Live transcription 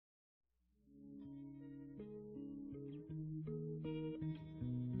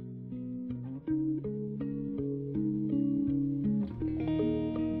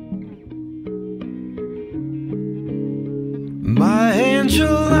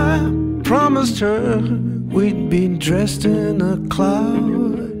angel, I promised her we'd be dressed in a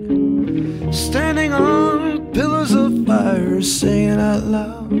cloud, standing on pillars of fire, singing out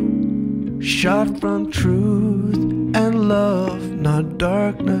loud, shot from truth and love, not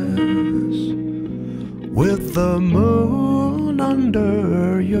darkness, with the moon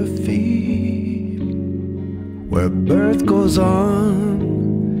under your feet, where birth goes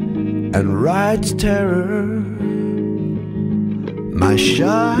on and rides terror. My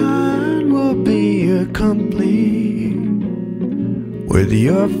shine will be complete with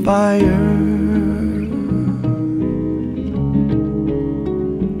your fire,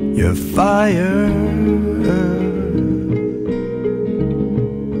 your fire.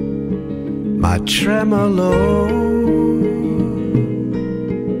 My tremolo,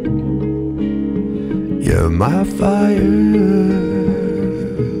 you're my fire.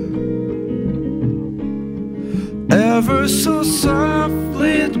 Ever so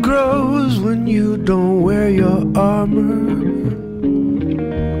softly it grows when you don't wear your armor,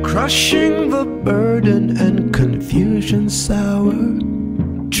 crushing the burden and confusion sour,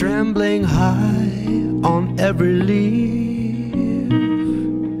 trembling high on every leaf,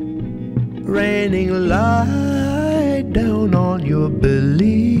 raining light down on your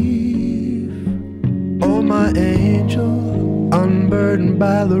belief. Oh my angel, unburdened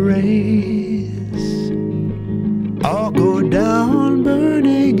by the rays, I'll go down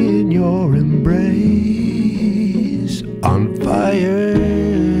burning in your embrace, on fire,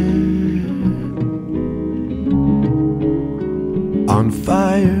 on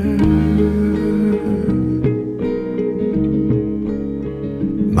fire.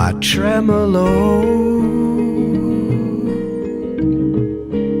 My tremolo,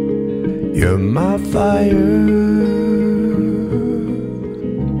 you're my fire.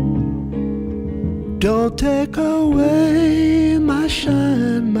 Don't take away my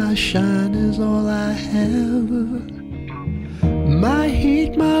shine is all I have. My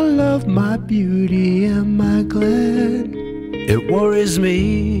heat, my love, my beauty, and my glad. It worries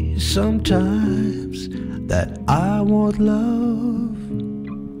me sometimes that I won't love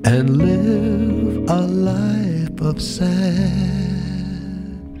and live a life of sad.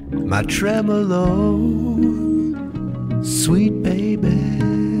 My tremolo, sweet baby,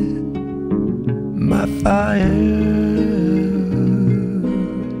 my fire,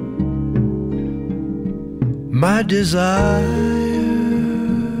 my desire,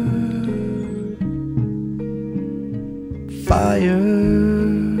 fire.